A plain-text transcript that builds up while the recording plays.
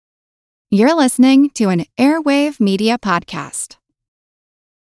You're listening to an Airwave Media Podcast.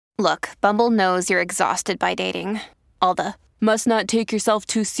 Look, Bumble knows you're exhausted by dating. All the, must not take yourself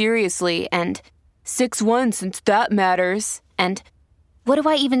too seriously, and 6'1" since that matters, and what do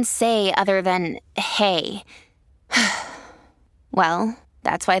I even say other than, hey? Well,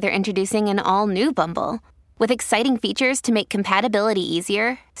 that's why they're introducing an all-new Bumble, with exciting features to make compatibility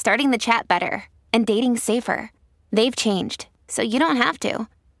easier, starting the chat better, and dating safer. They've changed, so you don't have to.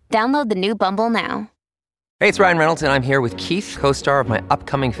 Download the new Bumble now. Hey, it's Ryan Reynolds, and I'm here with Keith, co-star of my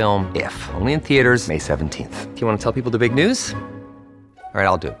upcoming film, If, only in theaters May 17th. Do you want to tell people the big news? All right,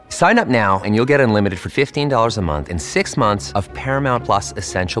 I'll do it. Sign up now and you'll get unlimited for $15 a month and 6 months of Paramount Plus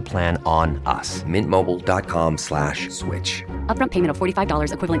Essential Plan on us. MintMobile.com/switch. Upfront payment of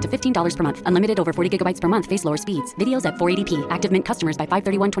 $45 equivalent to $15 per month. Unlimited over 40 gigabytes per month. Face lower speeds. Videos at 480p. Active Mint customers by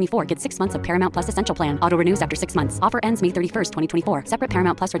 531.24 get 6 months of Paramount Plus Essential Plan. Auto renews after 6 months. Offer ends May 31st, 2024. Separate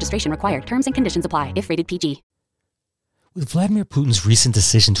Paramount Plus registration required. Terms and conditions apply if rated PG. With Vladimir Putin's recent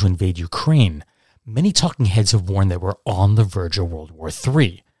decision to invade Ukraine, many talking heads have warned that we're on the verge of World War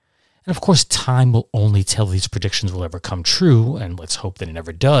III. And of course, time will only tell if these predictions will ever come true, and let's hope that it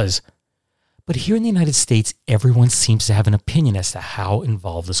never does. But here in the United States, everyone seems to have an opinion as to how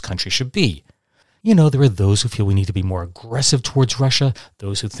involved this country should be. You know, there are those who feel we need to be more aggressive towards Russia,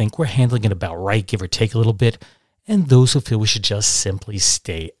 those who think we're handling it about right, give or take a little bit, and those who feel we should just simply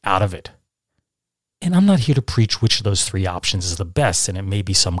stay out of it. And I'm not here to preach which of those three options is the best, and it may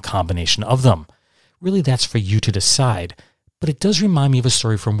be some combination of them. Really, that's for you to decide. But it does remind me of a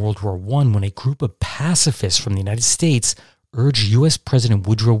story from World War I when a group of pacifists from the United States urged U.S. President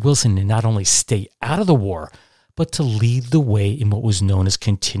Woodrow Wilson to not only stay out of the war, but to lead the way in what was known as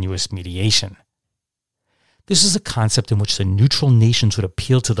continuous mediation. This is a concept in which the neutral nations would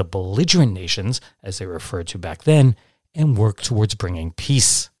appeal to the belligerent nations, as they were referred to back then, and work towards bringing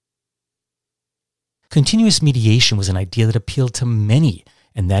peace. Continuous mediation was an idea that appealed to many,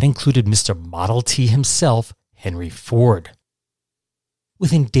 and that included Mr. Model T himself, Henry Ford.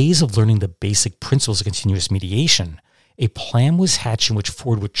 Within days of learning the basic principles of continuous mediation, a plan was hatched in which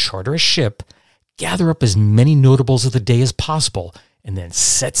Ford would charter a ship, gather up as many notables of the day as possible, and then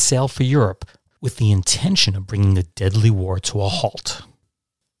set sail for Europe with the intention of bringing the deadly war to a halt.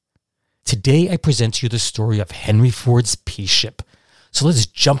 Today, I present to you the story of Henry Ford's peace ship. So let's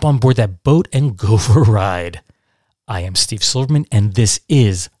jump on board that boat and go for a ride. I am Steve Silverman, and this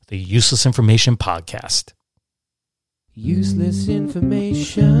is the Useless Information Podcast. Useless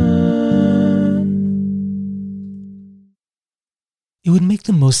information. It would make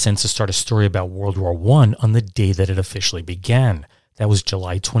the most sense to start a story about World War I on the day that it officially began. That was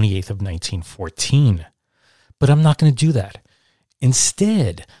July 28th of 1914. But I'm not going to do that.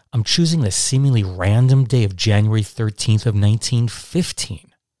 Instead, I'm choosing the seemingly random day of January 13th of 1915.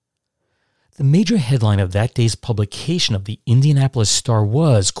 The major headline of that day's publication of the Indianapolis Star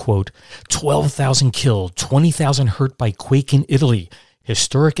was, quote, 12,000 killed, 20,000 hurt by quake in Italy,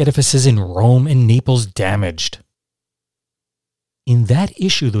 historic edifices in Rome and Naples damaged. In that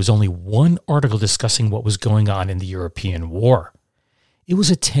issue, there was only one article discussing what was going on in the European War. It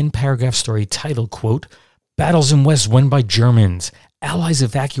was a 10-paragraph story titled, quote, Battles in West won by Germans. Allies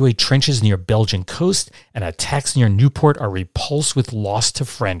evacuate trenches near Belgian coast, and attacks near Newport are repulsed with loss to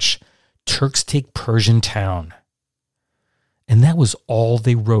French. Turks take Persian town. And that was all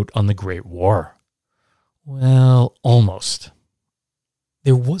they wrote on the Great War. Well, almost.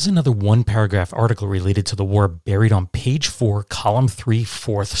 There was another one-paragraph article related to the war buried on page 4, column 3,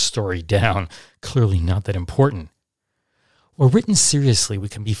 fourth story down. Clearly not that important. Well, written seriously, we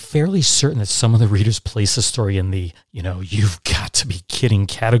can be fairly certain that some of the readers placed the story in the, you've got to be kidding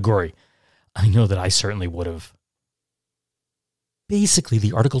category. I know that I certainly would have. Basically,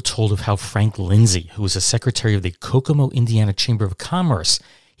 the article told of how Frank Lindsay, who was the secretary of the Kokomo, Indiana Chamber of Commerce,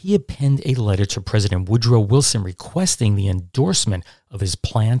 he had penned a letter to President Woodrow Wilson requesting the endorsement of his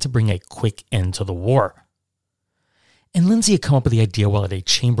plan to bring a quick end to the war. And Lindsay had come up with the idea while at a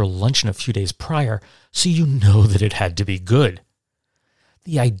chamber luncheon a few days prior, so you know that it had to be good.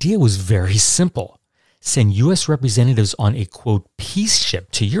 The idea was very simple. Send U.S. representatives on a, quote, peace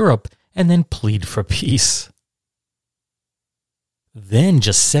ship to Europe and then plead for peace. Then,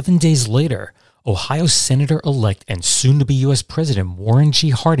 just 7 days later, Ohio Senator-elect and soon-to-be U.S. President Warren G.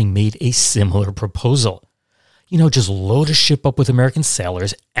 Harding made a similar proposal. Just load a ship up with American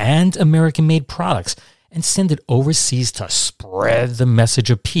sailors and American-made products and send it overseas to spread the message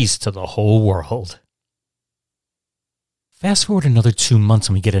of peace to the whole world. Fast forward another 2 months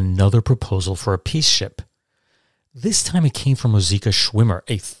and we get another proposal for a peace ship. This time it came from Rosika Schwimmer,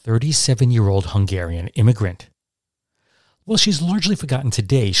 a 37-year-old Hungarian immigrant. While she's largely forgotten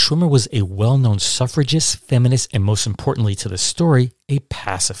today, Schwimmer was a well-known suffragist, feminist, and most importantly to the story, a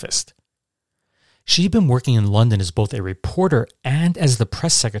pacifist. She'd been working in London as both a reporter and as the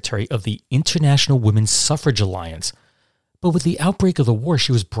press secretary of the International Women's Suffrage Alliance. But with the outbreak of the war,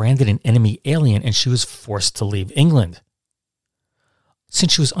 she was branded an enemy alien and she was forced to leave England.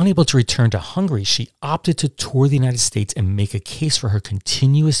 Since she was unable to return to Hungary, she opted to tour the United States and make a case for her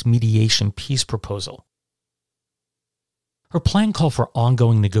continuous mediation peace proposal. Her plan called for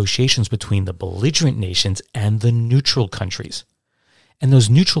ongoing negotiations between the belligerent nations and the neutral countries. And those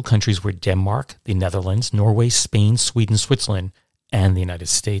neutral countries were Denmark, the Netherlands, Norway, Spain, Sweden, Switzerland, and the United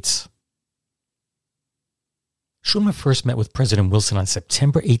States. Schwimmer first met with President Wilson on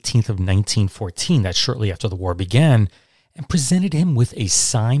September 18th of 1914, that's shortly after the war began, and presented him with a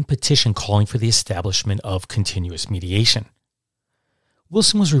signed petition calling for the establishment of continuous mediation.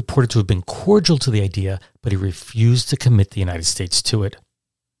 Wilson was reported to have been cordial to the idea, but he refused to commit the United States to it.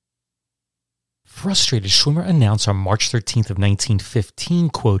 Frustrated, Schwimmer announced on March 13th of 1915,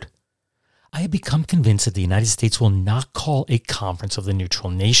 quote, "I have become convinced that the United States will not call a conference of the neutral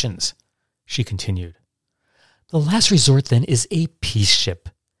nations." She continued, "The last resort then is a peace ship.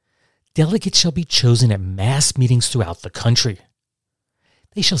 Delegates shall be chosen at mass meetings throughout the country.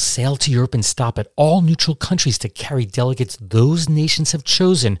 They shall sail to Europe and stop at all neutral countries to carry delegates those nations have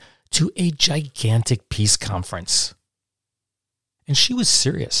chosen to a gigantic peace conference." And she was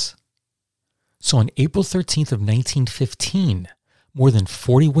serious. So on April 13th of 1915, more than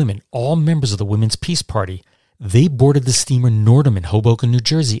 40 women, all members of the Women's Peace Party, they boarded the steamer Nordam in Hoboken, New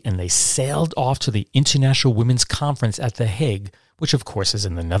Jersey, and they sailed off to the International Women's Conference at The Hague, which of course is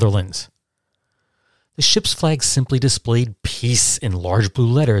in the Netherlands. The ship's flag simply displayed peace in large blue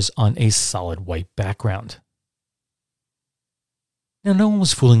letters on a solid white background. Now, no one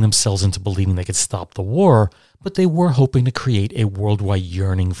was fooling themselves into believing they could stop the war, but they were hoping to create a worldwide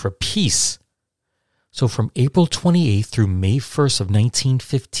yearning for peace. So from April 28th through May 1st of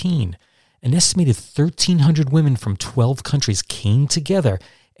 1915, an estimated 1,300 women from 12 countries came together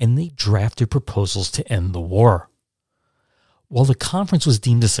and they drafted proposals to end the war. While the conference was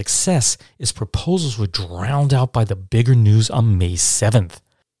deemed a success, its proposals were drowned out by the bigger news on May 7th.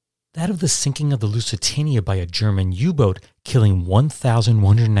 That of the sinking of the Lusitania by a German U-boat, killing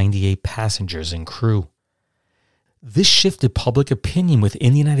 1,198 passengers and crew. This shifted public opinion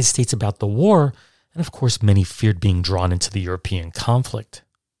within the United States about the war, and of course many feared being drawn into the European conflict.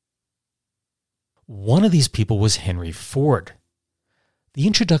 One of these people was Henry Ford. The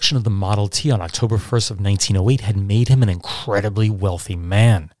introduction of the Model T on October 1st of 1908 had made him an incredibly wealthy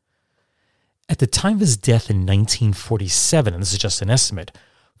man. At the time of his death in 1947, and this is just an estimate,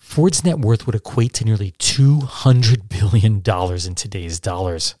 Ford's net worth would equate to nearly $200 billion in today's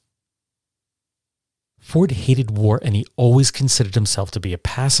dollars. Ford hated war and he always considered himself to be a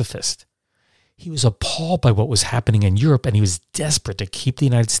pacifist. He was appalled by what was happening in Europe and he was desperate to keep the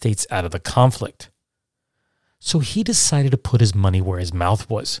United States out of the conflict. So he decided to put his money where his mouth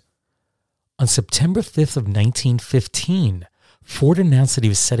was. On September 5th of 1915, Ford announced that he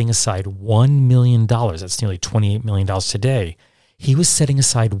was setting aside $1 million, that's nearly $28 million today. He was setting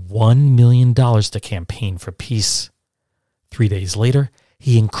aside $1 million to campaign for peace. 3 days later,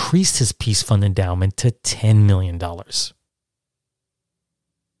 he increased his peace fund endowment to $10 million. So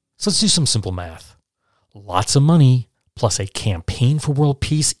let's do some simple math. Lots of money plus a campaign for world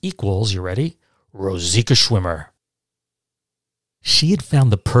peace equals, you ready? Rosika Schwimmer. She had found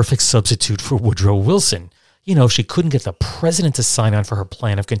the perfect substitute for Woodrow Wilson. You know, if she couldn't get the president to sign on for her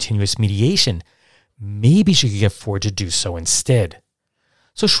plan of continuous mediation, maybe she could get Ford to do so instead.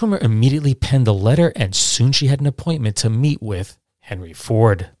 So Schwimmer immediately penned a letter and soon she had an appointment to meet with Henry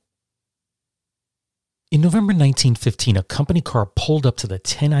Ford. In November 1915, a company car pulled up to the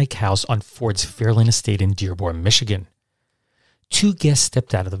Ten Eyck House on Ford's Fairland estate in Dearborn, Michigan. 2 guests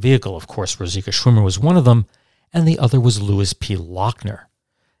stepped out of the vehicle. Of course, Rosika Schwimmer was one of them, and the other was Louis P. Lochner.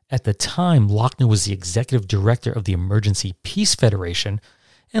 At the time, Lochner was the executive director of the Emergency Peace Federation,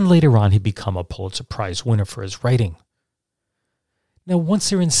 and later on he'd become a Pulitzer Prize winner for his writing. Now, once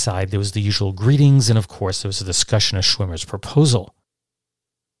they're inside, there was the usual greetings, and of course, there was a discussion of Schwimmer's proposal.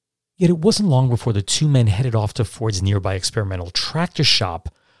 Yet it wasn't long before the 2 men headed off to Ford's nearby experimental tractor shop,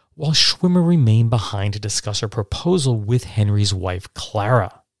 while Schwimmer remained behind to discuss her proposal with Henry's wife,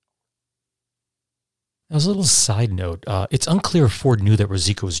 Clara. Now, as a little side note, it's unclear if Ford knew that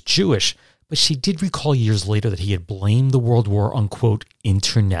Rosika was Jewish, but she did recall years later that he had blamed the World War on, quote,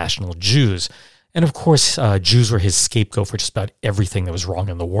 international Jews. And of course, Jews were his scapegoat for just about everything that was wrong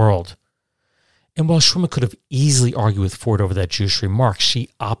in the world. And while Schwimmer could have easily argued with Ford over that Jewish remark, she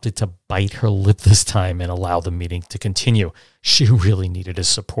opted to bite her lip this time and allow the meeting to continue. She really needed his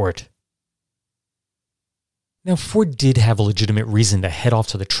support. Now, Ford did have a legitimate reason to head off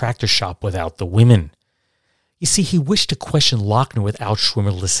to the tractor shop without the women. You see, he wished to question Lochner without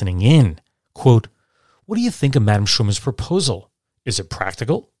Schwimmer listening in. Quote, "What do you think of Madame Schwimmer's proposal? Is it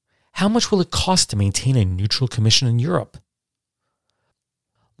practical? How much will it cost to maintain a neutral commission in Europe?"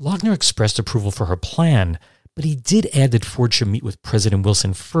 Lochner expressed approval for her plan, but he did add that Ford should meet with President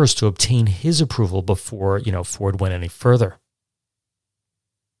Wilson first to obtain his approval before, Ford went any further.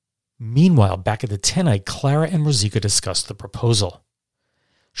 Meanwhile, back at the Tenai, Clara and Rosica discussed the proposal.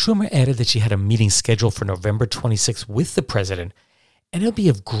 Schwimmer added that she had a meeting scheduled for November 26th with the president, and it would be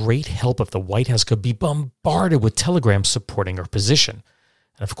of great help if the White House could be bombarded with telegrams supporting her position.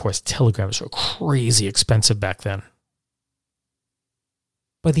 And of course, telegrams were crazy expensive back then.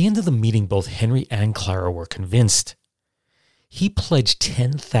 By the end of the meeting, both Henry and Clara were convinced. He pledged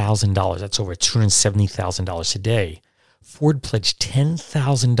 $10,000, that's over $270,000 today. Ford pledged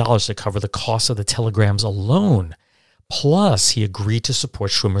 $10,000 to cover the cost of the telegrams alone. Plus, he agreed to support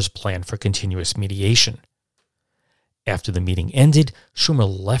Schwimmer's plan for continuous mediation. After the meeting ended, Schwimmer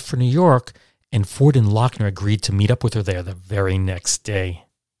left for New York, and Ford and Lochner agreed to meet up with her there the very next day.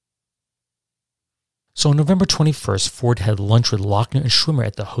 So on November 21st, Ford had lunch with Lochner and Schwimmer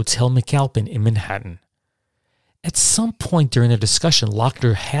at the Hotel McAlpin in Manhattan. At some point during the discussion,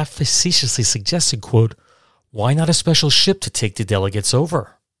 Lochner half facetiously suggested, quote, "Why not a special ship to take the delegates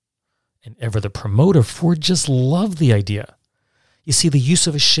over?" And ever the promoter, Ford just loved the idea. You see, the use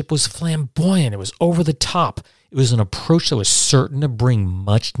of a ship was flamboyant. It was over the top. It was an approach that was certain to bring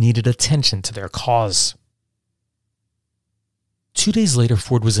much needed attention to their cause. 2 days later,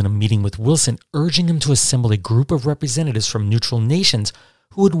 Ford was in a meeting with Wilson, urging him to assemble a group of representatives from neutral nations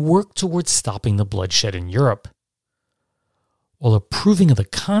who would work towards stopping the bloodshed in Europe. While approving of the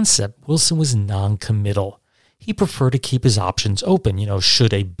concept, Wilson was non-committal. He preferred to keep his options open,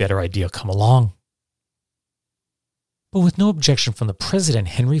 should a better idea come along. But with no objection from the president,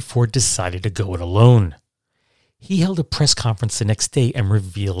 Henry Ford decided to go it alone. He held a press conference the next day and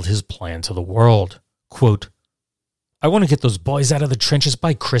revealed his plan to the world. Quote, "I want to get those boys out of the trenches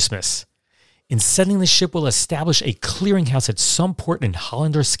by Christmas. In sending the ship, we'll establish a clearinghouse at some port in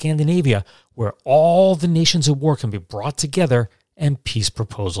Holland or Scandinavia where all the nations at war can be brought together and peace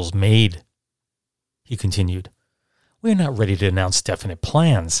proposals made." He continued, "We are not ready to announce definite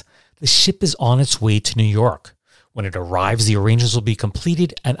plans. The ship is on its way to New York. When it arrives, the arrangements will be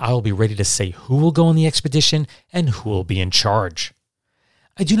completed, and I will be ready to say who will go on the expedition and who will be in charge.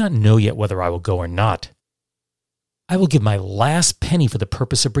 I do not know yet whether I will go or not. I will give my last penny for the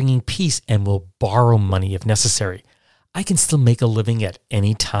purpose of bringing peace and will borrow money if necessary. I can still make a living at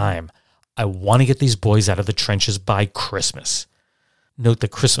any time. I want to get these boys out of the trenches by Christmas." Note that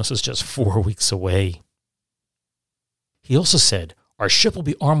Christmas is just 4 weeks away. He also said, "Our ship will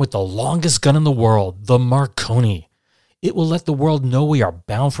be armed with the longest gun in the world, the Marconi. It will let the world know we are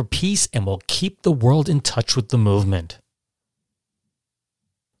bound for peace and will keep the world in touch with the movement."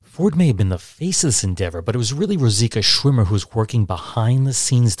 Ford may have been the face of this endeavor, but it was really Rosica Schwimmer who was working behind the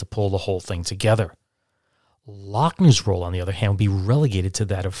scenes to pull the whole thing together. Lochner's role, on the other hand, would be relegated to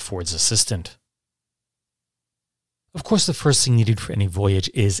that of Ford's assistant. Of course, the first thing needed for any voyage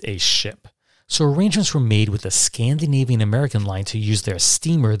is a ship. So arrangements were made with the Scandinavian American line to use their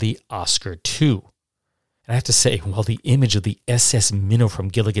steamer, the Oscar II. And I have to say, while the image of the SS Minnow from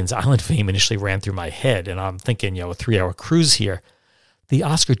Gilligan's Island fame initially ran through my head, and I'm thinking, a 3-hour cruise here, the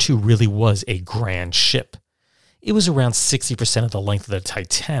Oscar II really was a grand ship. It was around 60% of the length of the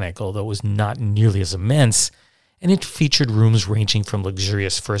Titanic, although it was not nearly as immense, and it featured rooms ranging from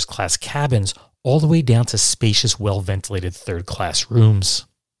luxurious first-class cabins all the way down to spacious, well-ventilated third-class rooms.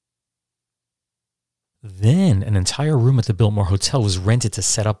 Then, an entire room at the Biltmore Hotel was rented to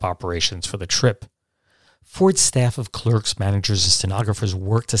set up operations for the trip. Ford's staff of clerks, managers, and stenographers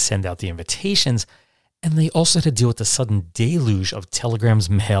worked to send out the invitations, and they also had to deal with the sudden deluge of telegrams,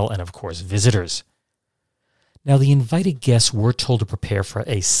 mail, and of course visitors. Now, the invited guests were told to prepare for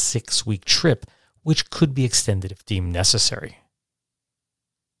a 6-week trip, which could be extended if deemed necessary.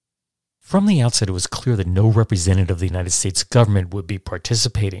 From the outset, it was clear that no representative of the United States government would be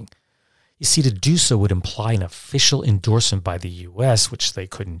participating. You see, to do so would imply an official endorsement by the U.S., which they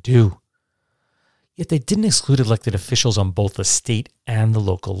couldn't do. Yet they didn't exclude elected officials on both the state and the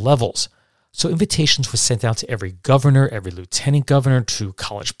local levels. So invitations were sent out to every governor, every lieutenant governor, to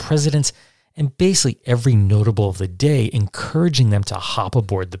college presidents, and basically every notable of the day, encouraging them to hop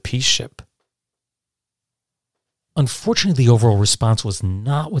aboard the peace ship. Unfortunately, the overall response was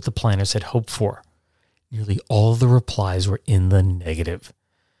not what the planners had hoped for. Nearly all of the replies were in the negative.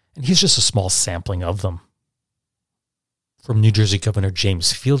 And here's just a small sampling of them. From New Jersey Governor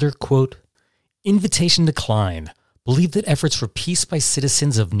James Fielder, quote, "Invitation declined. Believed that efforts for peace by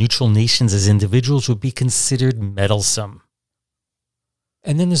citizens of neutral nations as individuals would be considered meddlesome."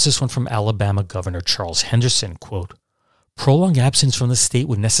 And then there's this one from Alabama Governor Charles Henderson, quote, "Prolonged absence from the state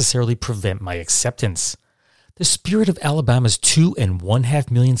would necessarily prevent my acceptance. The spirit of Alabama's 2.5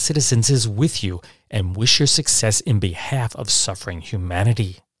 million citizens is with you and wish your success in behalf of suffering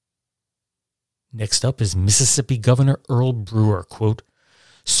humanity." Next up is Mississippi Governor Earl Brewer, quote,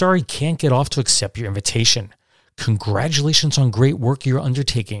 "Sorry can't get off to accept your invitation. Congratulations on great work you're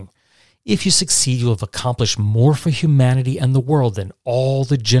undertaking. If you succeed, you'll have accomplished more for humanity and the world than all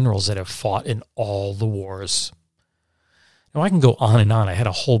the generals that have fought in all the wars." Now, I can go on and on. I had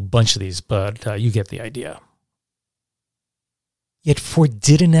a whole bunch of these, but you get the idea. Yet Ford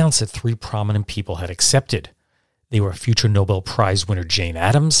did announce that 3 prominent people had accepted. They were future Nobel Prize winner Jane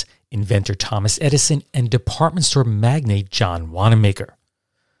Addams, inventor Thomas Edison, and department store magnate John Wanamaker.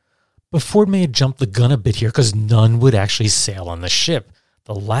 But Ford may have jumped the gun a bit here because none would actually sail on the ship.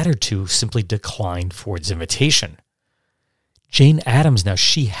 The latter 2 simply declined Ford's invitation. Jane Addams, now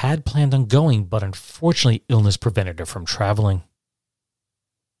she had planned on going, but unfortunately illness prevented her from traveling.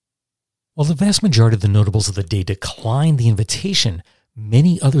 While the vast majority of the notables of the day declined the invitation,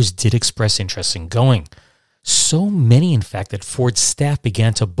 many others did express interest in going. So many, in fact, that Ford's staff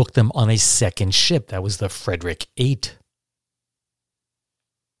began to book them on a second ship. That was the Frederick 8.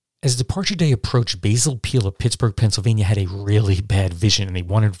 As departure day approached, Basil Peel of Pittsburgh, Pennsylvania had a really bad vision and he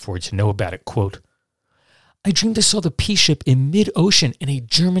wanted Ford to know about it. Quote, "I dreamed I saw the peace ship in mid-ocean and a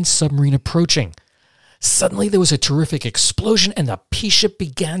German submarine approaching. Suddenly there was a terrific explosion and the peace ship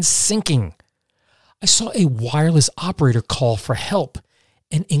began sinking. I saw a wireless operator call for help.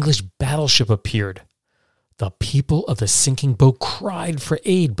 An English battleship appeared. The people of the sinking boat cried for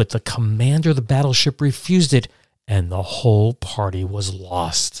aid, but the commander of the battleship refused it, and the whole party was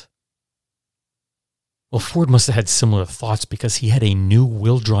lost." Well, Ford must have had similar thoughts because he had a new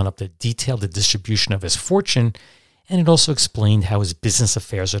will drawn up that detailed the distribution of his fortune, and it also explained how his business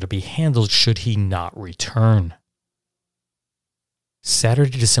affairs are to be handled should he not return.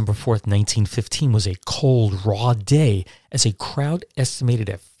 Saturday, December 4th, 1915 was a cold, raw day as a crowd estimated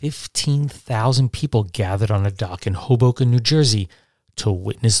at 15,000 people gathered on a dock in Hoboken, New Jersey to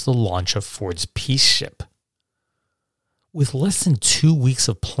witness the launch of Ford's peace ship. With less than 2 weeks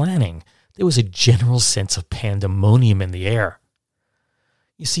of planning, there was a general sense of pandemonium in the air.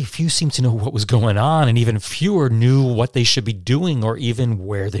 You see, few seemed to know what was going on, and even fewer knew what they should be doing or even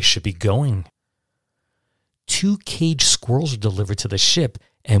where they should be going. 2 caged squirrels were delivered to the ship,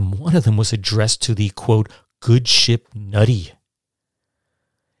 and one of them was addressed to the, quote, "good ship Nutty."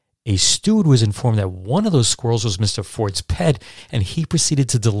 A steward was informed that one of those squirrels was Mr. Ford's pet, and he proceeded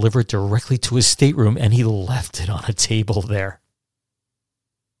to deliver it directly to his stateroom, and he left it on a table there.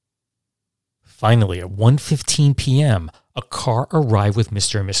 Finally, at 1:15 p.m., a car arrived with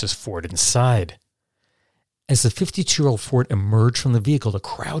Mr. and Mrs. Ford inside. As the 52-year-old Ford emerged from the vehicle, the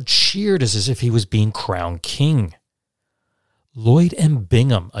crowd cheered as if he was being crowned king. Lloyd M.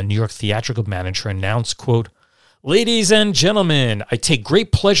 Bingham, a New York theatrical manager, announced, quote, "Ladies and gentlemen, I take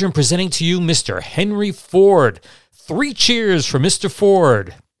great pleasure in presenting to you Mr. Henry Ford. 3 cheers for Mr.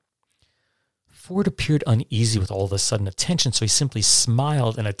 Ford." Ford appeared uneasy with all the sudden attention, so he simply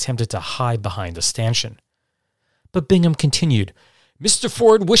smiled and attempted to hide behind a stanchion. But Bingham continued, "Mr.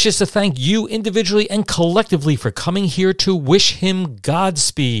 Ford wishes to thank you individually and collectively for coming here to wish him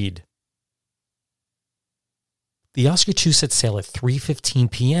Godspeed." The Oscar II set sail at 3:15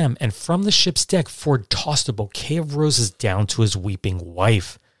 p.m., and from the ship's deck, Ford tossed a bouquet of roses down to his weeping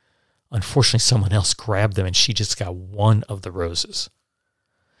wife. Unfortunately, someone else grabbed them, and she just got one of the roses.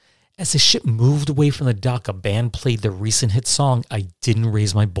 As the ship moved away from the dock, a band played the recent hit song, "I Didn't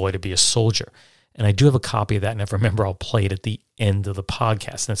Raise My Boy to Be a Soldier." And I do have a copy of that, and if I remember, I'll play it at the end of the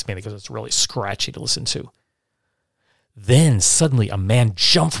podcast. And that's mainly because it's really scratchy to listen to. Then, suddenly, a man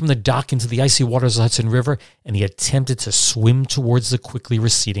jumped from the dock into the icy waters of the Hudson River, and he attempted to swim towards the quickly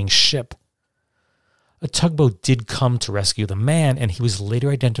receding ship. A tugboat did come to rescue the man, and he was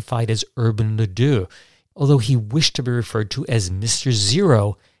later identified as Urban Ledoux, although he wished to be referred to as Mr.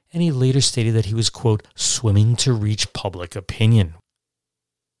 Zero, and he later stated that he was, quote, "swimming to reach public opinion."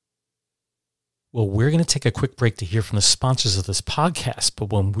 Well, we're going to take a quick break to hear from the sponsors of this podcast, but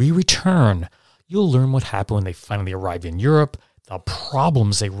when we return, you'll learn what happened when they finally arrived in Europe, the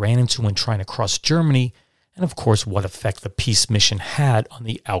problems they ran into when trying to cross Germany, and of course, what effect the peace mission had on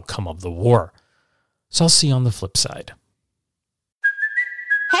the outcome of the war. So I'll see you on the flip side.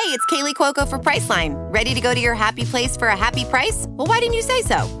 Hey, it's Kaylee Cuoco for Priceline. Ready to go to your happy place for a happy price? Well, why didn't you say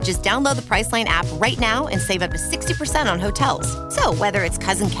so? Just download the Priceline app right now and save up to 60% on hotels. So whether it's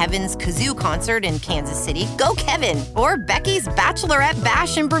Cousin Kevin's Kazoo Concert in Kansas City, go Kevin, or Becky's Bachelorette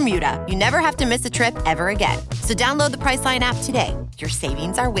Bash in Bermuda, you never have to miss a trip ever again. So download the Priceline app today. Your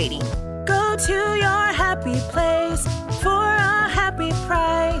savings are waiting. Go to your happy place for a happy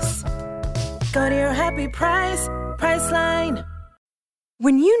price. Go to your happy price, Priceline.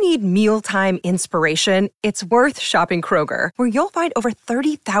 When you need mealtime inspiration, it's worth shopping Kroger, where you'll find over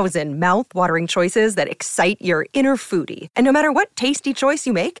 30,000 mouth-watering choices that excite your inner foodie. And no matter what tasty choice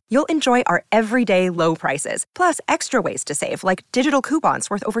you make, you'll enjoy our everyday low prices, plus extra ways to save, like digital coupons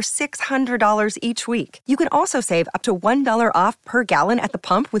worth over $600 each week. You can also save up to $1 off per gallon at the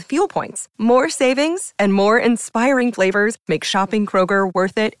pump with fuel points. More savings and more inspiring flavors make shopping Kroger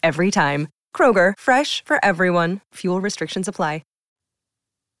worth it every time. Kroger, fresh for everyone. Fuel restrictions apply.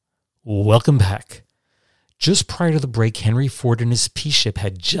 Welcome back. Just prior to the break, Henry Ford and his peace ship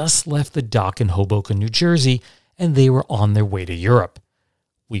had just left the dock in Hoboken, New Jersey, and they were on their way to Europe.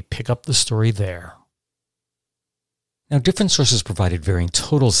 We pick up the story there. Now, different sources provided varying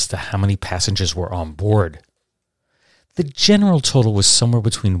totals as to how many passengers were on board. The general total was somewhere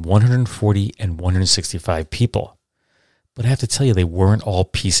between 140 and 165 people. But I have to tell you, they weren't all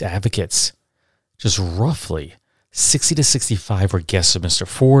peace advocates. Just roughly 60 to 65 were guests of Mr.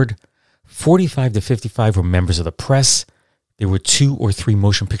 Ford, 45 to 55 were members of the press, there were 2 or 3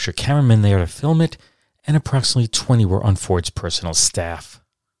 motion picture cameramen there to film it, and approximately 20 were on Ford's personal staff.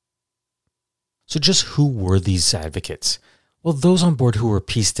 So just who were these advocates? Well, those on board who were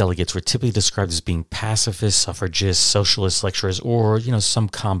peace delegates were typically described as being pacifists, suffragists, socialist lecturers, or, some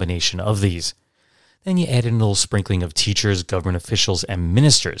combination of these. Then you add in a little sprinkling of teachers, government officials, and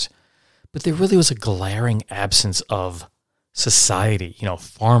ministers. But there really was a glaring absence of society,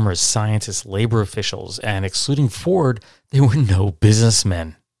 farmers, scientists, labor officials, and excluding Ford, there were no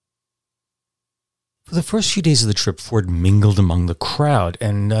businessmen. For the first few days of the trip, Ford mingled among the crowd,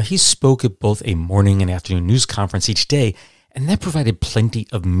 and he spoke at both a morning and afternoon news conference each day, and that provided plenty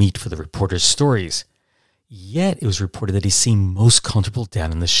of meat for the reporters' stories. Yet it was reported that he seemed most comfortable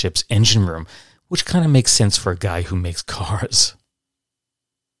down in the ship's engine room, which kind of makes sense for a guy who makes cars.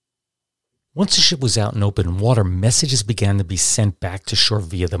 Once the ship was out in open water, messages began to be sent back to shore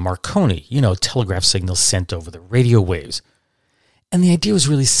via the Marconi, telegraph signals sent over the radio waves. And the idea was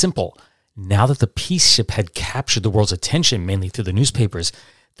really simple. Now that the peace ship had captured the world's attention, mainly through the newspapers,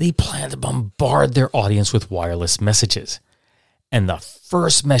 they planned to bombard their audience with wireless messages. And the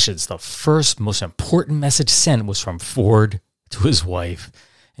first most important message sent was from Ford to his wife.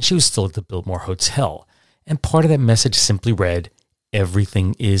 And she was still at the Biltmore Hotel. And part of that message simply read,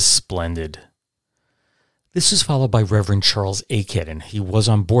 "Everything is splendid." This was followed by Reverend Charles Aked, and he was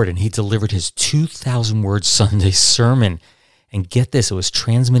on board, and he delivered his 2,000-word Sunday sermon. And get this, it was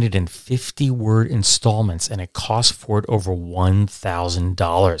transmitted in 50-word installments, and it cost Ford over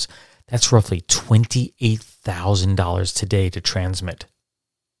 $1,000. That's roughly $28,000 today to transmit.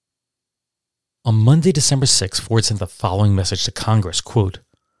 On Monday, December 6, Ford sent the following message to Congress, quote,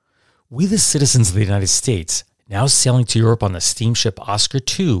 "We, the citizens of the United States, now sailing to Europe on the steamship Oscar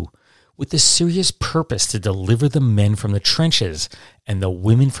II, with the serious purpose to deliver the men from the trenches and the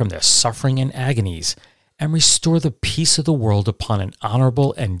women from their suffering and agonies, and restore the peace of the world upon an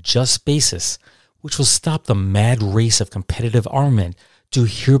honorable and just basis, which will stop the mad race of competitive armament, do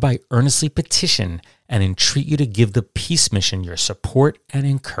hereby earnestly petition and entreat you to give the peace mission your support and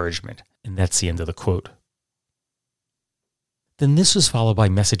encouragement." And that's the end of the quote. Then this was followed by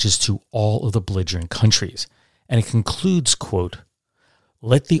messages to all of the belligerent countries. And it concludes, quote,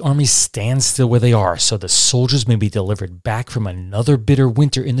 "Let the armies stand still where they are so the soldiers may be delivered back from another bitter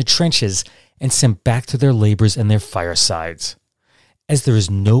winter in the trenches and sent back to their labors and their firesides. As there is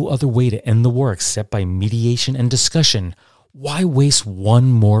no other way to end the war except by mediation and discussion, why waste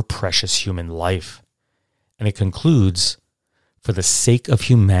one more precious human life?" And it concludes, "For the sake of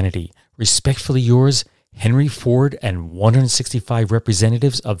humanity, respectfully yours, Henry Ford and 165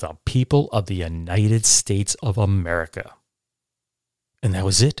 representatives of the people of the United States of America." And that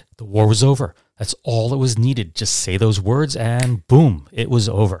was it. The war was over. That's all that was needed. Just say those words and boom, it was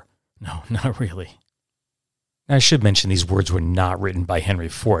over. No, not really. Now, I should mention these words were not written by Henry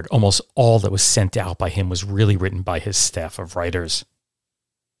Ford. Almost all that was sent out by him was really written by his staff of writers.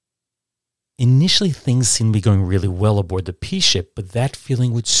 Initially, things seemed to be going really well aboard the peace ship, but that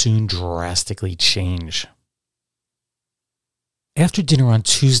feeling would soon drastically change. After dinner on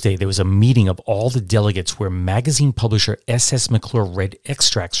Tuesday, there was a meeting of all the delegates where magazine publisher S.S. McClure read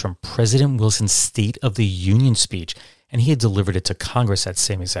extracts from President Wilson's State of the Union speech, and he had delivered it to Congress that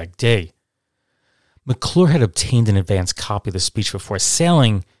same exact day. McClure had obtained an advance copy of the speech before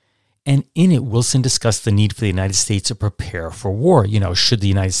sailing, and in it, Wilson discussed the need for the United States to prepare for war, should the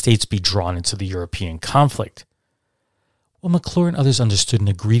United States be drawn into the European conflict. While McClure and others understood and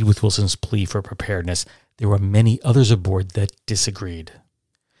agreed with Wilson's plea for preparedness, there were many others aboard that disagreed.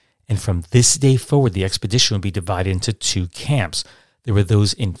 And from this day forward, the expedition would be divided into two camps. There were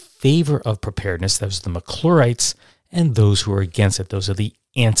those in favor of preparedness, those are the McClurites, and those who were against it, those are the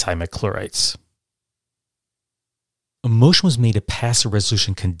anti-McClurites. A motion was made to pass a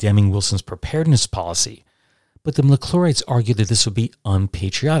resolution condemning Wilson's preparedness policy, but the McClurites argued that this would be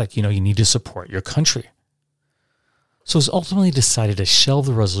unpatriotic. You need to support your country. So it was ultimately decided to shelve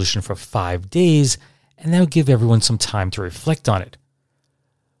the resolution for 5 days, and that would give everyone some time to reflect on it.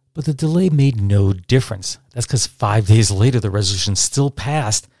 But the delay made no difference. That's because 5 days later, the resolution still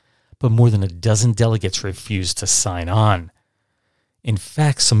passed, but more than a dozen delegates refused to sign on. In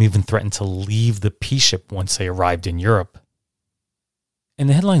fact, some even threatened to leave the peace ship once they arrived in Europe. And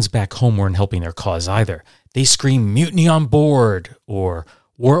the headlines back home weren't helping their cause either. They screamed, "Mutiny on board," or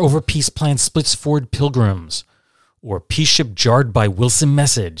 "War over peace plan splits Ford Pilgrims," or "Peace ship jarred by Wilson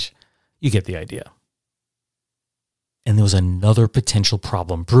message." You get the idea. And there was another potential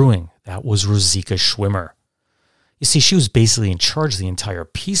problem brewing. That was Rosika Schwimmer. You see, she was basically in charge of the entire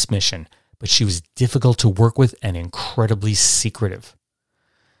peace mission, but she was difficult to work with and incredibly secretive.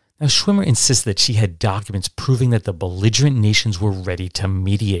 Now, Schwimmer insisted that she had documents proving that the belligerent nations were ready to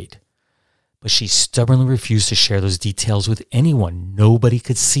mediate. But she stubbornly refused to share those details with anyone. Nobody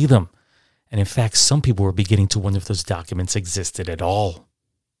could see them. And in fact, some people were beginning to wonder if those documents existed at all.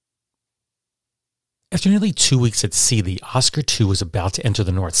 After nearly 2 weeks at sea, the Oscar II was about to enter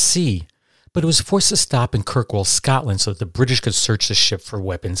the North Sea, but it was forced to stop in Kirkwall, Scotland, so that the British could search the ship for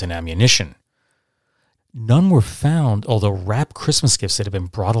weapons and ammunition. None were found, although wrapped Christmas gifts that had been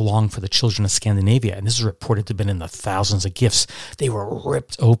brought along for the children of Scandinavia, and this is reported to have been in the thousands of gifts, they were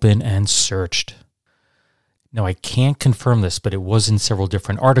ripped open and searched. Now, I can't confirm this, but it was in several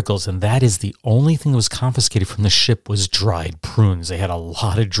different articles, and that is the only thing that was confiscated from the ship was dried prunes. They had a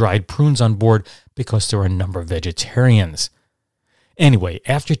lot of dried prunes on board because there were a number of vegetarians. Anyway,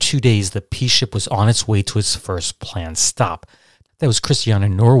 after 2 days, the peace ship was on its way to its first planned stop. That was Christiania,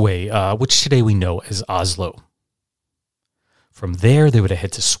 Norway, which today we know as Oslo. From there, they would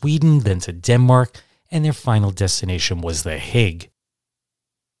head to Sweden, then to Denmark, and their final destination was The Hague.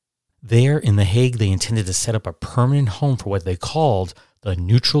 There, in The Hague, they intended to set up a permanent home for what they called the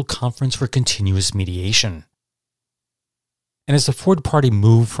Neutral Conference for Continuous Mediation. And as the Ford Party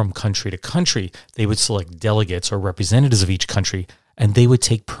moved from country to country, they would select delegates or representatives of each country, and they would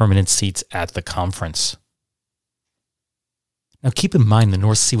take permanent seats at the conference. Now keep in mind the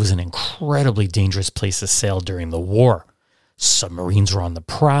North Sea was an incredibly dangerous place to sail during the war. Submarines were on the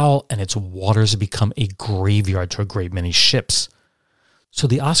prowl, and its waters had become a graveyard to a great many ships. So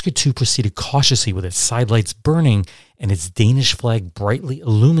the Oscar II proceeded cautiously with its sidelights burning and its Danish flag brightly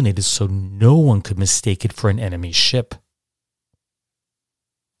illuminated so no one could mistake it for an enemy ship.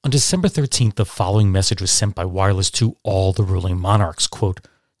 On December 13th, the following message was sent by wireless to all the ruling monarchs, quote,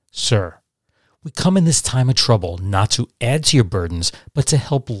 "Sir, we come in this time of trouble not to add to your burdens, but to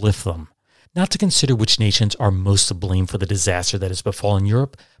help lift them, not to consider which nations are most to blame for the disaster that has befallen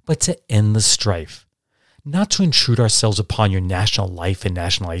Europe, but to end the strife, not to intrude ourselves upon your national life and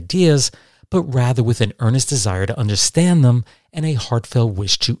national ideas, but rather with an earnest desire to understand them and a heartfelt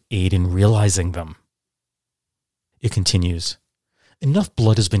wish to aid in realizing them." It continues, "Enough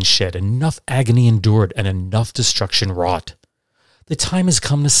blood has been shed, enough agony endured, and enough destruction wrought. The time has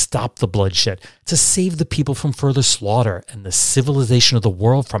come to stop the bloodshed, to save the people from further slaughter and the civilization of the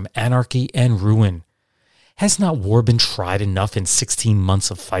world from anarchy and ruin. Has not war been tried enough in 16 months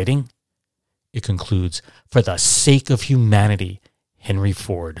of fighting?" It concludes, "For the sake of humanity, Henry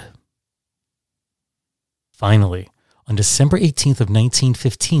Ford." Finally, on December 18th of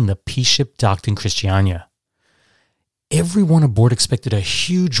 1915, the peace ship docked in Christiania. Everyone aboard expected a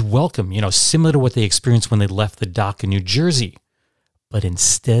huge welcome, similar to what they experienced when they left the dock in New Jersey. But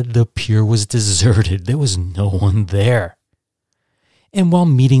instead, the pier was deserted. There was no one there. And while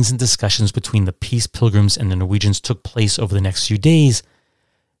meetings and discussions between the peace pilgrims and the Norwegians took place over the next few days,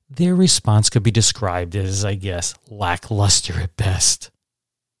 their response could be described as, I guess, lackluster at best.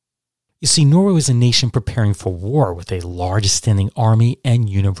 You see, Norway was a nation preparing for war with a large standing army and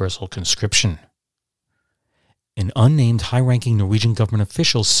universal conscription. An unnamed high-ranking Norwegian government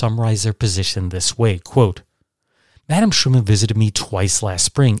official summarized their position this way, quote, Madame Schumann visited me twice last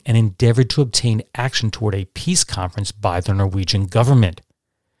spring and endeavored to obtain action toward a peace conference by the Norwegian government.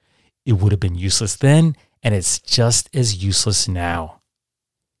 It would have been useless then, and it's just as useless now.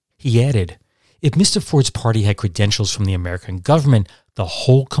 He added, if Mr. Ford's party had credentials from the American government, the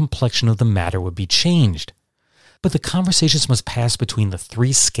whole complexion of the matter would be changed. But the conversations must pass between the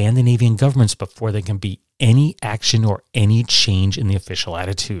 3 Scandinavian governments before there can be any action or any change in the official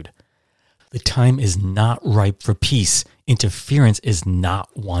attitude. The time is not ripe for peace. Interference is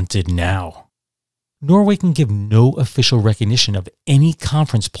not wanted now. Norway can give no official recognition of any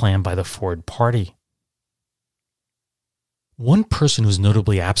conference planned by the Ford party. One person who was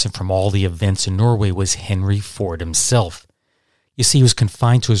notably absent from all the events in Norway was Henry Ford himself. You see, he was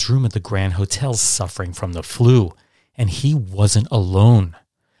confined to his room at the Grand Hotel suffering from the flu, and he wasn't alone.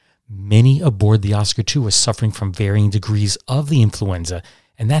 Many aboard the Oscar II were suffering from varying degrees of the influenza,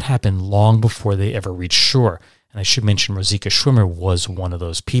 and that happened long before they ever reached shore, and I should mention Rosika Schwimmer was one of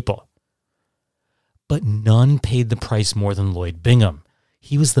those people. But none paid the price more than Lloyd Bingham.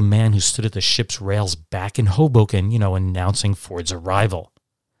 He was the man who stood at the ship's rails back in Hoboken, announcing Ford's arrival.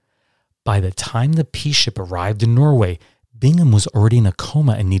 By the time the peace ship arrived in Norway, Bingham was already in a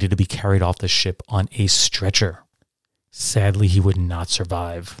coma and needed to be carried off the ship on a stretcher. Sadly, he would not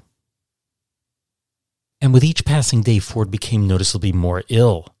survive. And with each passing day, Ford became noticeably more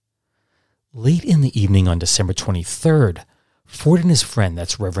ill. Late in the evening on December 23rd, Ford and his friend,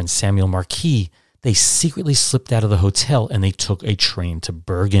 that's Reverend Samuel Marquis, they secretly slipped out of the hotel and they took a train to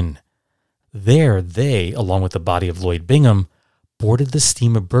Bergen. There, they, along with the body of Lloyd Bingham, boarded the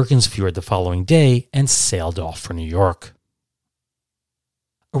steamer Bergensfjord the following day and sailed off for New York.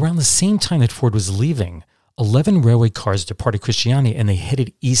 Around the same time that Ford was leaving, 11 railway cars departed Christiania and they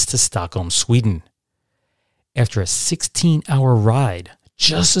headed east to Stockholm, Sweden. After a 16-hour ride,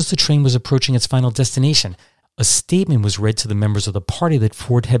 just as the train was approaching its final destination, a statement was read to the members of the party that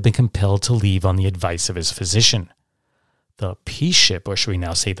Ford had been compelled to leave on the advice of his physician. The peace ship, or should we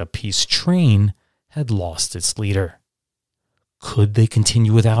now say the peace train, had lost its leader. Could they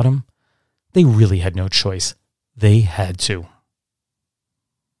continue without him? They really had no choice. They had to.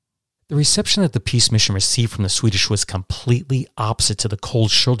 The reception that the peace mission received from the Swedish was completely opposite to the cold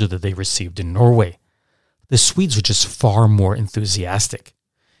shoulder that they received in Norway. The Swedes were just far more enthusiastic.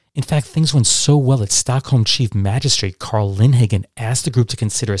 In fact, things went so well that Stockholm Chief Magistrate Carl Lindhagen asked the group to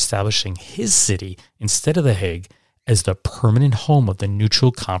consider establishing his city, instead of The Hague, as the permanent home of the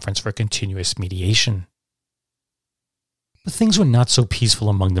Neutral Conference for Continuous Mediation. But things were not so peaceful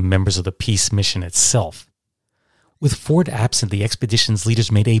among the members of the peace mission itself. With Ford absent, the expedition's leaders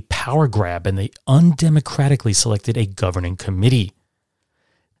made a power grab and they undemocratically selected a governing committee.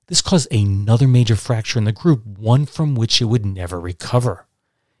 This caused another major fracture in the group, one from which it would never recover.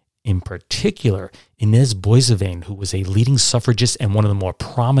 In particular, Inez Boissevain, who was a leading suffragist and one of the more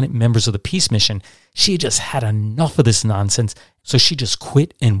prominent members of the peace mission, she had just had enough of this nonsense, so she just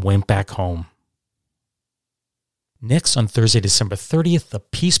quit and went back home. Next, on Thursday, December 30th, the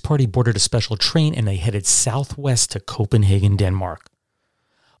Peace Party boarded a special train and they headed southwest to Copenhagen, Denmark.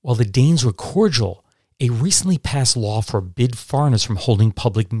 While the Danes were cordial, a recently passed law forbid foreigners from holding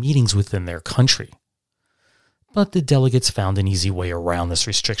public meetings within their country. But the delegates found an easy way around this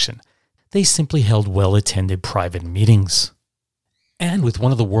restriction. They simply held well-attended private meetings. And with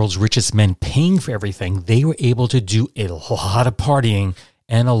one of the world's richest men paying for everything, they were able to do a lot of partying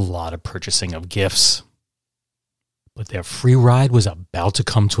and a lot of purchasing of gifts. But their free ride was about to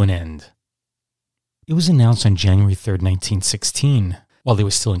come to an end. It was announced on January 3rd, 1916, while they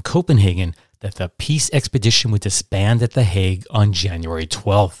were still in Copenhagen, that the peace expedition would disband at The Hague on January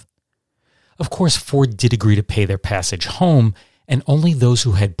 12th. Of course, Ford did agree to pay their passage home, and only those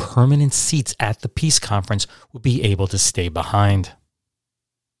who had permanent seats at the peace conference would be able to stay behind.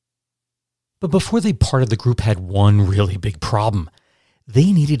 But before they parted, the group had one really big problem.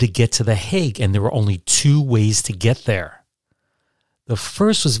 They needed to get to The Hague, and there were only 2 ways to get there. The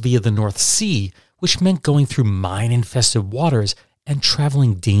first was via the North Sea, which meant going through mine-infested waters and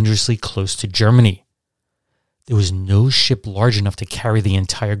traveling dangerously close to Germany. There was no ship large enough to carry the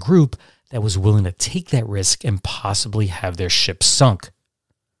entire group that was willing to take that risk and possibly have their ship sunk.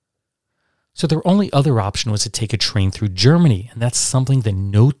 So their only other option was to take a train through Germany, and that's something that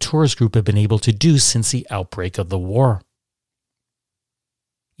no tourist group had been able to do since the outbreak of the war.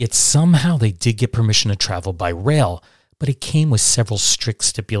 Yet somehow they did get permission to travel by rail, but it came with several strict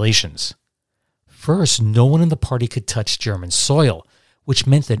stipulations. First, no one in the party could touch German soil, which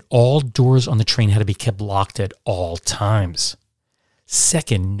meant that all doors on the train had to be kept locked at all times.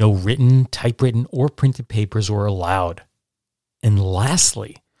 Second, no written, typewritten, or printed papers were allowed. And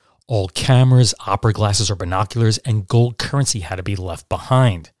lastly, All cameras, opera glasses or binoculars, and gold currency had to be left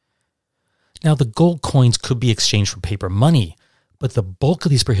behind. Now, the gold coins could be exchanged for paper money, but the bulk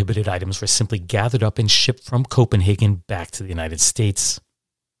of these prohibited items were simply gathered up and shipped from Copenhagen back to the United States.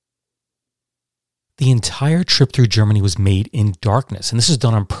 The entire trip through Germany was made in darkness, and this was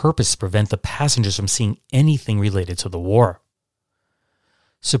done on purpose to prevent the passengers from seeing anything related to the war.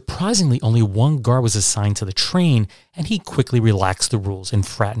 Surprisingly, only one guard was assigned to the train, and he quickly relaxed the rules and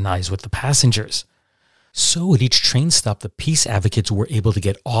fraternized with the passengers. So at each train stop, the peace advocates were able to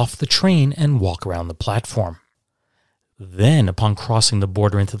get off the train and walk around the platform. Then, upon crossing the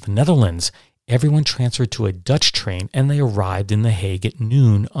border into the Netherlands, everyone transferred to a Dutch train and they arrived in The Hague at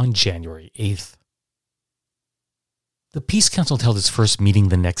noon on January 8th. The Peace Council held its first meeting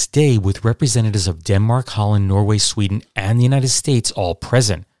the next day with representatives of Denmark, Holland, Norway, Sweden, and the United States all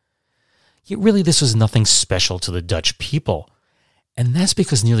present. Yet really this was nothing special to the Dutch people. And that's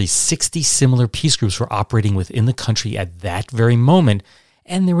because nearly 60 similar peace groups were operating within the country at that very moment,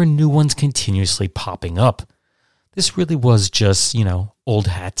 and there were new ones continuously popping up. This really was just, old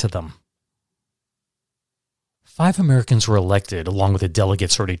hat to them. 5 Americans were elected, along with the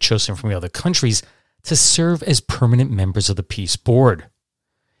delegates already chosen from the other countries, to serve as permanent members of the Peace Board.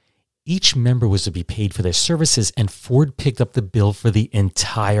 Each member was to be paid for their services, and Ford picked up the bill for the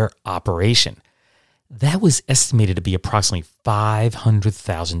entire operation. That was estimated to be approximately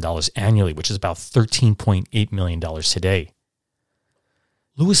 $500,000 annually, which is about $13.8 million today.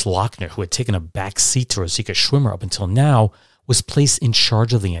 Louis Lochner, who had taken a back seat to Rosika Schwimmer up until now, was placed in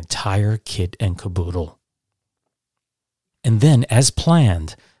charge of the entire kit and caboodle. And then, as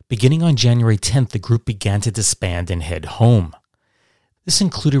planned, beginning on January 10th, the group began to disband and head home. This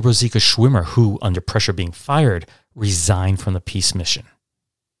included Rosika Schwimmer, who, under pressure being fired, resigned from the peace mission.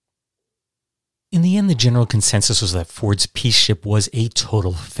 In the end, the general consensus was that Ford's peace ship was a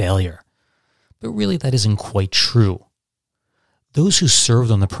total failure. But really, that isn't quite true. Those who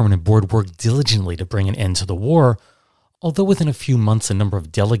served on the permanent board worked diligently to bring an end to the war, although within a few months the number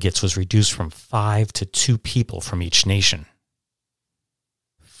of delegates was reduced from 5 to 2 people from each nation.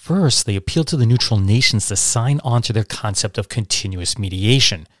 First, they appealed to the neutral nations to sign on to their concept of continuous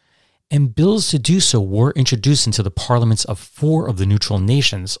mediation, and bills to do so were introduced into the parliaments of 4 of the neutral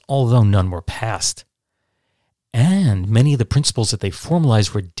nations, although none were passed. And many of the principles that they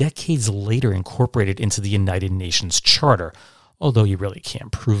formalized were decades later incorporated into the United Nations Charter, although you really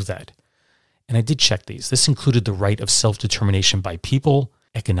can't prove that. And I did check these. This included the right of self-determination by people,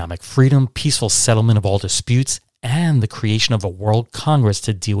 economic freedom, peaceful settlement of all disputes, and the creation of a World Congress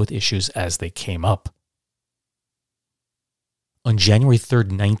to deal with issues as they came up. On January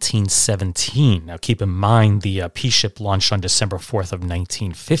 3rd, 1917, now keep in mind the peace ship launched on December 4th of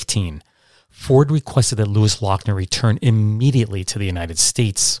 1915, Ford requested that Louis Lochner return immediately to the United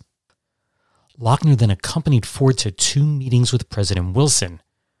States. Lochner then accompanied Ford to 2 meetings with President Wilson.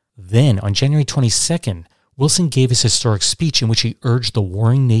 Then, on January 22nd, Wilson gave his historic speech in which he urged the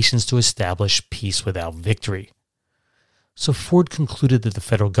warring nations to establish peace without victory. So Ford concluded that the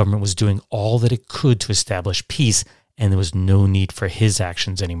federal government was doing all that it could to establish peace, and there was no need for his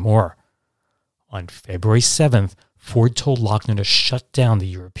actions anymore. On February 7th, Ford told Lochner to shut down the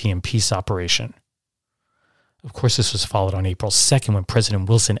European peace operation. Of course, this was followed on April 2nd when President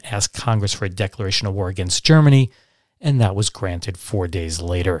Wilson asked Congress for a declaration of war against Germany, and that was granted 4 days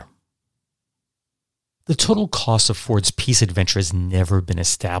later. The total cost of Ford's peace adventure has never been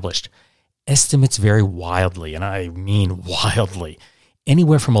established. Estimates vary wildly, and I mean wildly,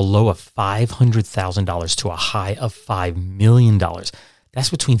 anywhere from a low of $500,000 to a high of $5 million. That's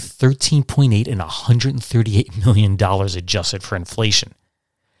between $13.8 and $138 million adjusted for inflation.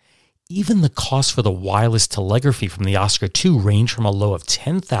 Even the cost for the wireless telegraphy from the Oscar II ranged from a low of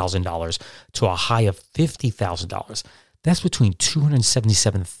 $10,000 to a high of $50,000. That's between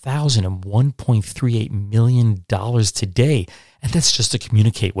 $277,000 and $1.38 million today, and that's just to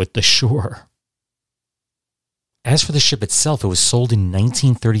communicate with the shore. As for the ship itself, it was sold in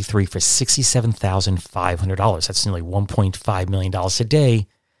 1933 for $67,500. That's nearly $1.5 million today,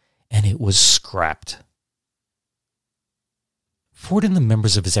 and it was scrapped. Ford and the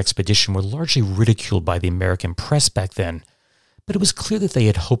members of his expedition were largely ridiculed by the American press back then, but it was clear that they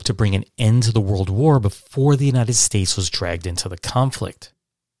had hoped to bring an end to the World War before the United States was dragged into the conflict.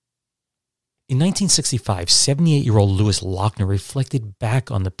 In 1965, 78-year-old Louis Lochner reflected back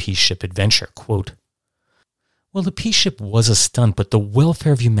on the peace ship adventure, quote, "Well, the peace ship was a stunt, but the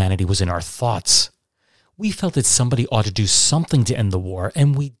welfare of humanity was in our thoughts. We felt that somebody ought to do something to end the war,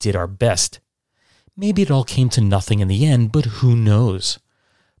 and we did our best. Maybe it all came to nothing in the end, but who knows?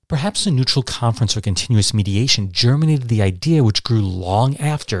 Perhaps a neutral conference or continuous mediation germinated the idea which grew long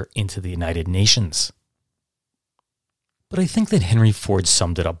after into the United Nations. But I think that Henry Ford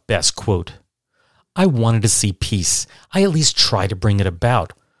summed it up best, quote, "I wanted to see peace. I at least tried to bring it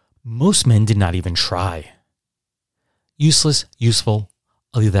about. Most men did not even try." Useless, useful,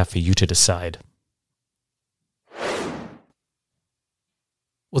 I'll leave that for you to decide.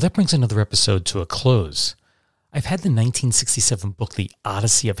 Well, that brings another episode to a close. I've had the 1967 book, The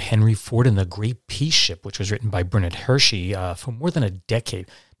Odyssey of Henry Ford and the Great Peace Ship, which was written by Bernard Hershey, for more than a decade,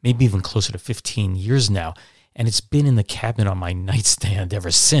 maybe even closer to 15 years now, and it's been in the cabinet on my nightstand ever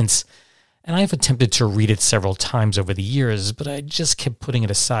since. And I've attempted to read it several times over the years, but I just kept putting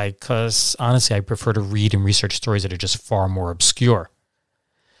it aside because, honestly, I prefer to read and research stories that are just far more obscure.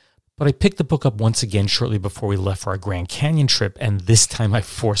 But I picked the book up once again shortly before we left for our Grand Canyon trip, and this time I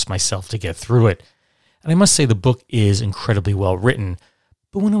forced myself to get through it. And I must say the book is incredibly well written,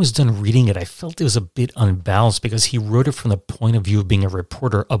 but when I was done reading it, I felt it was a bit unbalanced because he wrote it from the point of view of being a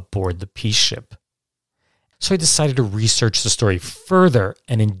reporter aboard the peace ship. So I decided to research the story further,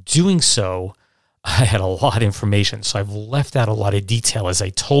 and in doing so, I had a lot of information, so I've left out a lot of detail as I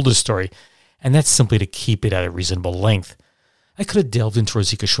told the story, and that's simply to keep it at a reasonable length. I could have delved into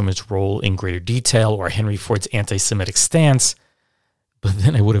Rosika Schwimmer's role in greater detail or Henry Ford's anti-Semitic stance, but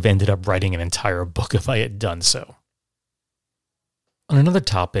then I would have ended up writing an entire book if I had done so. On another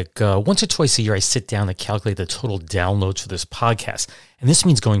topic, once or twice a year I sit down and calculate the total downloads for this podcast, and this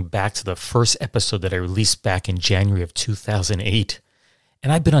means going back to the first episode that I released back in January of 2008.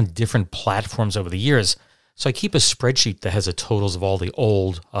 And I've been on different platforms over the years, so I keep a spreadsheet that has the totals of all the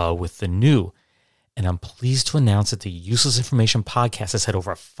old with the new. And I'm pleased to announce that the Useless Information Podcast has had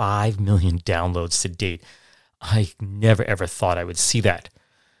over 5 million downloads to date. I never ever thought I would see that.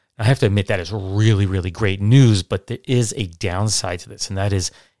 I have to admit that is really, really great news, but there is a downside to this, and that is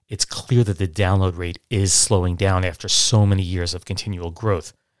it's clear that the download rate is slowing down after so many years of continual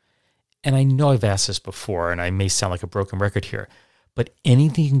growth. And I know I've asked this before, and I may sound like a broken record here, but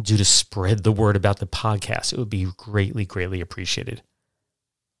anything you can do to spread the word about the podcast, it would be greatly, greatly appreciated.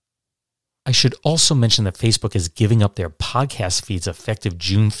 I should also mention that Facebook is giving up their podcast feeds effective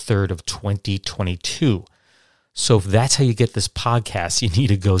June 3rd of 2022. So if that's how you get this podcast, you need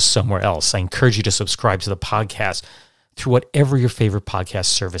to go somewhere else. I encourage you to subscribe to the podcast through whatever your favorite podcast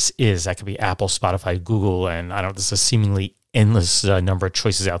service is. That could be Apple, Spotify, Google, and I don't know, there's a seemingly endless number of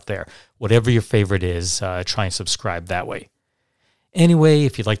choices out there. Whatever your favorite is, try and subscribe that way. Anyway,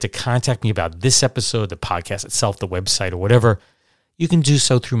 if you'd like to contact me about this episode, the podcast itself, the website, or whatever, you can do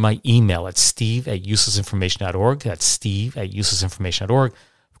so through my email at steve@uselessinformation.org. That's steve@uselessinformation.org.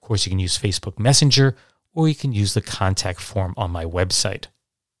 Of course, you can use Facebook Messenger, or you can use the contact form on my website.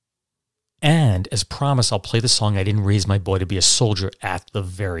 And as promised, I'll play the song I Didn't Raise My Boy to Be a Soldier at the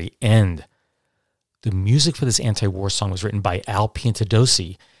very end. The music for this anti-war song was written by Al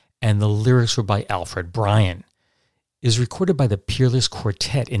Piantadosi, and the lyrics were by Alfred Bryan. It was recorded by the Peerless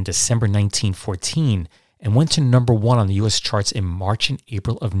Quartet in December 1914 and went to number 1 on the U.S. charts in March and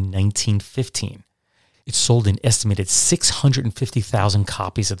April of 1915. It sold an estimated 650,000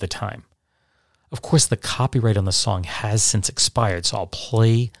 copies at the time. Of course, the copyright on the song has since expired, so I'll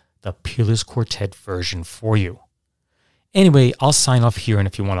play the Peerless Quartet version for you. Anyway, I'll sign off here, and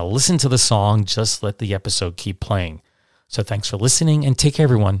if you want to listen to the song, just let the episode keep playing. So thanks for listening, and take care,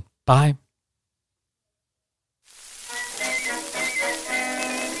 everyone. Bye.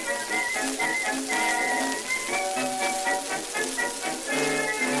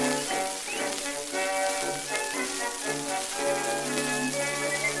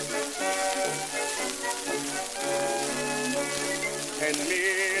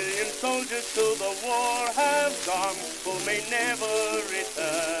 To the war have gone, who may never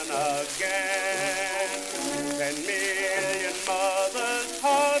return again. 10 million mothers'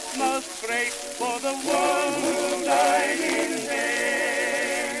 hearts must break for the one who died in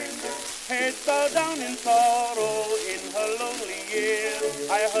vain. Heads bowed down in sorrow in her lonely years.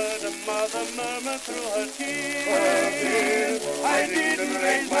 I heard a mother murmur through her tears, I didn't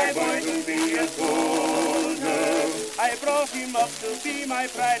raise my boy to be a soldier. I brought him up to be my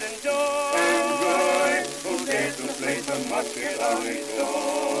pride and joy, who dared to place a musket on his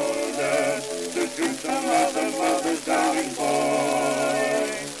shoulder, to shoot some other mother's darling boy.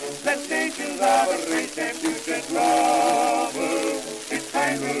 Let nations have a race, their future trouble. It's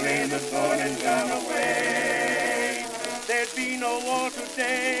time to lay the sword and gun away. There'd be no war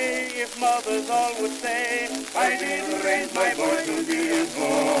today if mothers all would say, I didn't raise my boy to be a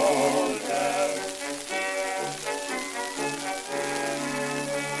soldier.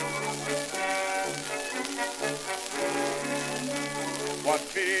 What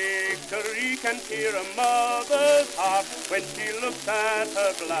victory can cheer a mother's heart when she looks at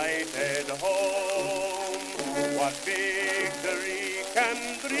her blighted home? What victory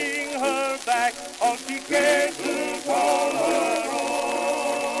can bring her back all she cares to call her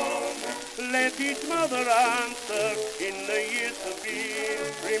own? Let each mother answer in the years to be.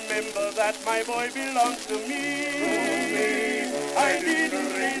 Remember that my boy belongs to me. I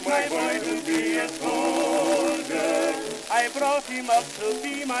didn't raise my boy to be a soldier. I brought him up to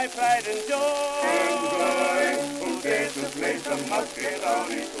be my pride and joy. Who dares to place a musket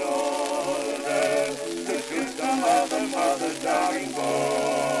on his shoulder to shoot some other mother's darling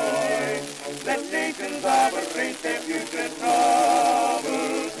boy? Let nations arbitrate their future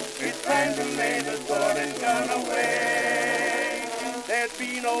troubles. It's time to lay the sword and gun away. There'd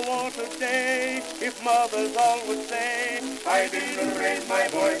be no war today if mothers all would say, I didn't raise my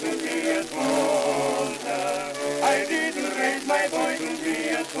boy to be a soldier. I didn't raise my boy to be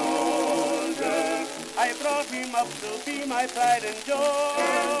a soldier. I brought him up to be my pride and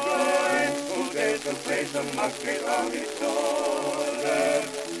joy. Who dares to place a musket on his shoulder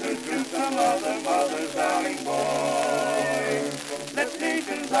to shoot some other mother's darling boy? Let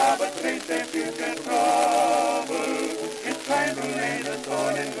nations arbitrate their future trouble. It's time to lay the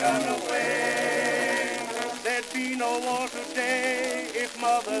sword and gun away. There'd be no war today if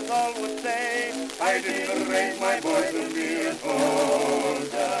mothers all would say, I didn't raise my boy to be a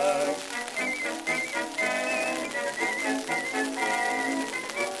soldier.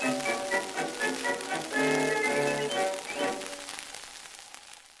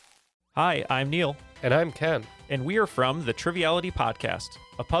 Hi, I'm Neil. And I'm Ken. And we are from the Triviality Podcast,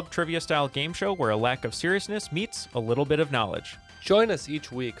 a pub trivia-style game show where a lack of seriousness meets a little bit of knowledge. Join us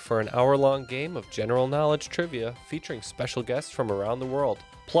each week for an hour-long game of general knowledge trivia featuring special guests from around the world,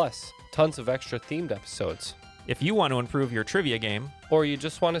 plus tons of extra themed episodes. If you want to improve your trivia game, or you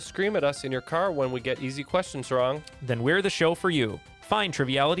just want to scream at us in your car when we get easy questions wrong, then we're the show for you. Find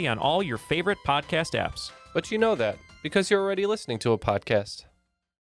Triviality on all your favorite podcast apps. But you know that because you're already listening to a podcast.